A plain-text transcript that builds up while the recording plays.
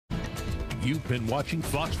You've been watching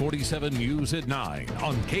Fox 47 News at 9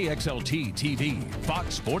 on KXLT-TV.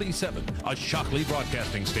 Fox 47, a Shockley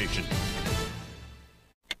broadcasting station.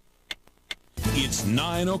 It's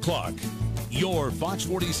 9 o'clock. Your Fox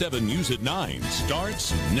 47 News at 9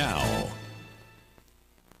 starts now.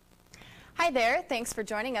 Hi there. Thanks for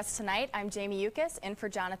joining us tonight. I'm Jamie Yukis, in for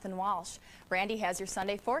Jonathan Walsh. Randy has your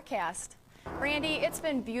Sunday forecast. Randy, it's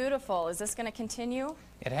been beautiful. Is this going to continue?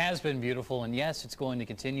 It has been beautiful, and yes, it's going to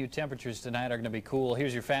continue. Temperatures tonight are going to be cool.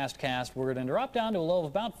 Here's your fast cast. We're going to drop down to a low of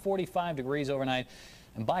about 45 degrees overnight,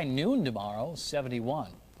 and by noon tomorrow, 71.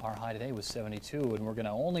 Our high today was 72, and we're going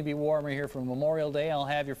to only be warmer here for Memorial Day. I'll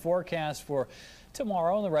have your forecast for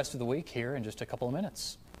tomorrow and the rest of the week here in just a couple of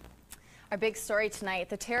minutes. Our big story tonight,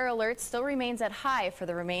 the terror alert still remains at high for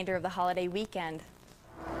the remainder of the holiday weekend.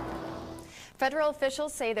 Federal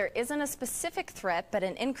officials say there isn't a specific threat, but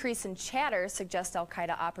an increase in chatter suggests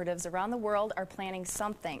al-Qaeda operatives around the world are planning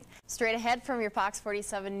something. Straight ahead from your Fox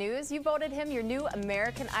 47 News, you voted him your new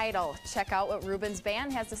American Idol. Check out what Ruben's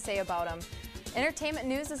band has to say about him. Entertainment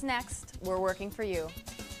news is next. We're working for you.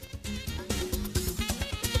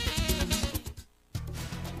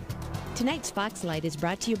 Tonight's Fox Light is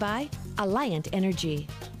brought to you by Alliant Energy.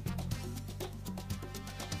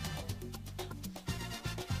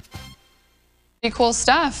 Pretty cool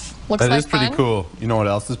stuff. Looks That like is pretty fun. cool. You know what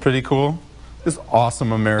else is pretty cool? This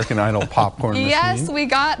awesome American Idol popcorn machine. Yes, we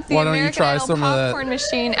got the Why don't you American try Idol some of that? popcorn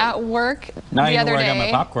machine at work Now the you know other where day. I got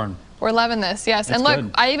my popcorn. We're loving this, yes. That's and look,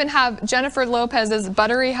 good. I even have Jennifer Lopez's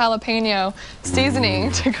buttery jalapeno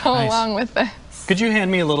seasoning to go Nice. along with this. Could you hand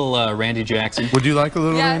me a little Randy Jackson? Would you like a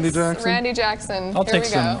little Yes, Randy Jackson? Randy Jackson. I'll Here take we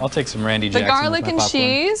some. go. I'll take some Randy The Jackson. garlic with my and popcorn.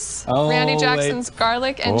 cheese. Oh, Randy wait. Jackson's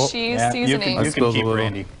garlic and Oh, cheese Yeah, seasoning. you can keep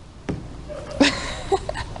Randy.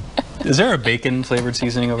 Is there a bacon flavored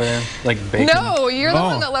seasoning over there? Like bacon? No, you're the Oh.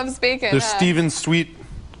 one that loves bacon. There's huh? Steven Sweet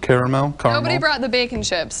caramel. Nobody brought the bacon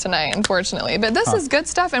chips tonight, unfortunately. But this is good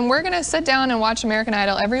stuff, and we're going to sit down and watch American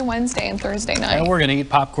Idol every Wednesday and Thursday night. And we're going to eat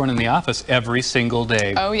popcorn in the office every single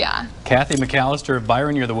day. Oh, yeah. Kathy McAllister of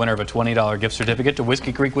Byron, you're the winner of a $20 gift certificate to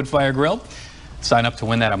Whiskey Creek Wood Fire Grill. Sign up to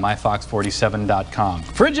win that at myfox47.com.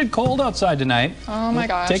 Frigid cold outside tonight. Oh, my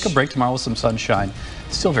gosh. Take a break tomorrow with some sunshine.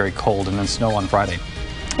 Still very cold, and then snow on Friday.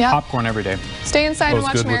 Yeah. Popcorn every day. Stay inside and Goes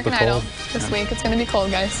watch good with American the Idol cold. this week. It's going to be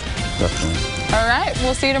cold, guys. Definitely. All right.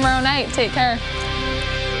 We'll see you tomorrow night. Take care.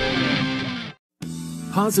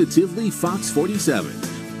 Positively Fox 47,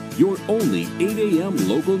 your only 8 a.m.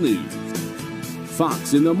 local news.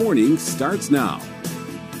 Fox in the Morning starts now.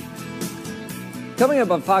 Coming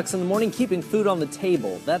up on Fox in the Morning, keeping food on the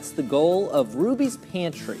table. That's the goal of Ruby's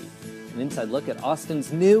Pantry. An inside look at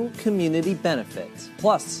Austin's new community benefits.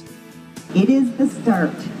 Plus, it is the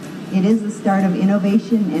start. It is the start of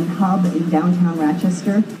innovation and hub in downtown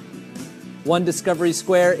Rochester. One Discovery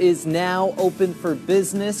Square is now open for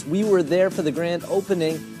business. We were there for the grand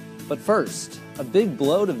opening. But first, a big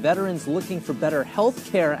blow to veterans looking for better health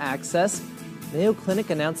care access. Mayo Clinic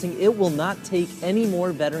announcing it will not take any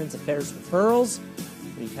more Veterans Affairs referrals.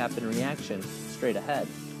 Recap and reaction straight ahead.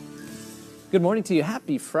 Good morning to you.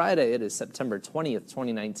 Happy Friday. It is September 20th,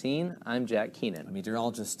 2019. I'm Jack Keenan.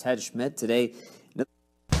 Meteorologist Ted Schmidt today.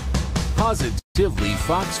 Positively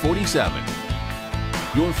Fox 47,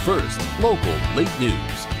 your first local late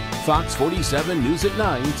news. Fox 47 News at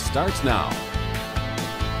 9 starts now.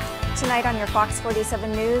 Tonight on your Fox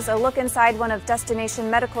 47 News, a look inside one of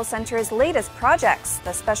Destination Medical Center's latest projects,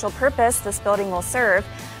 the special purpose this building will serve.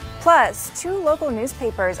 Plus, 2 local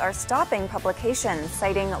newspapers are stopping publications,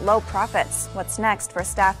 citing low profits. What's next for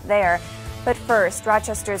staff there? But first,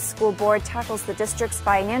 Rochester's school board tackles the district's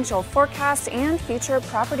financial forecast and future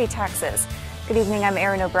property taxes. Good evening, I'm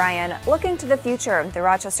Erin O'Brien. Looking to the future, the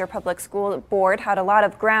Rochester Public School Board had a lot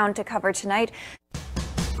of ground to cover tonight.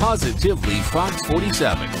 Positively Fox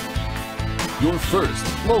 47, your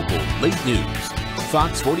first local late news.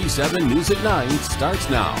 Fox 47 News at 9 starts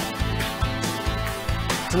now.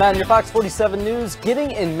 Tonight on your Fox 47 News,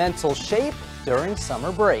 getting in mental shape during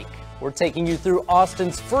summer break. We're taking you through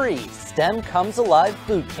Austin's free STEM Comes Alive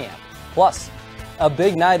boot camp. Plus, a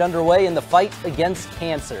big night underway in the fight against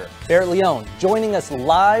cancer. Barrett Leone joining us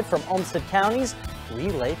live from Olmsted County's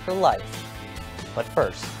Relay for Life. But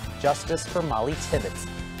first, justice for Molly Tibbetts.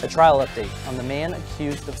 A trial update on the man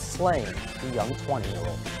accused of slaying the young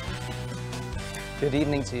 20-year-old. Good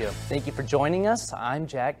evening to you. Thank you for joining us. I'm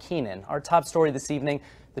Jack Keenan. Our top story this evening,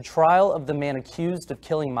 the trial of the man accused of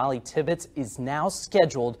killing Molly Tibbetts is now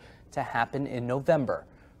scheduled to happen in November.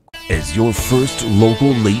 As your first local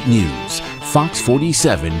late news, Fox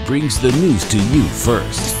 47 brings the news to you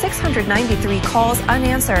first. 693 calls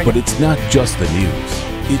unanswered. But it's not just the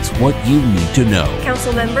news. It's what you need to know.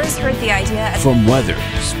 Council members heard the idea. From weather,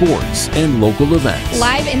 sports, and local events.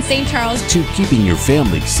 Live in St. Charles. To keeping your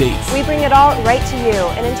family safe. We bring it all right to you.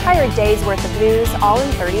 An entire day's worth of news, all in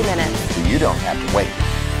 30 minutes. So you don't have to wait.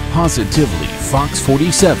 Positively Fox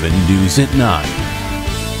 47 News at 9.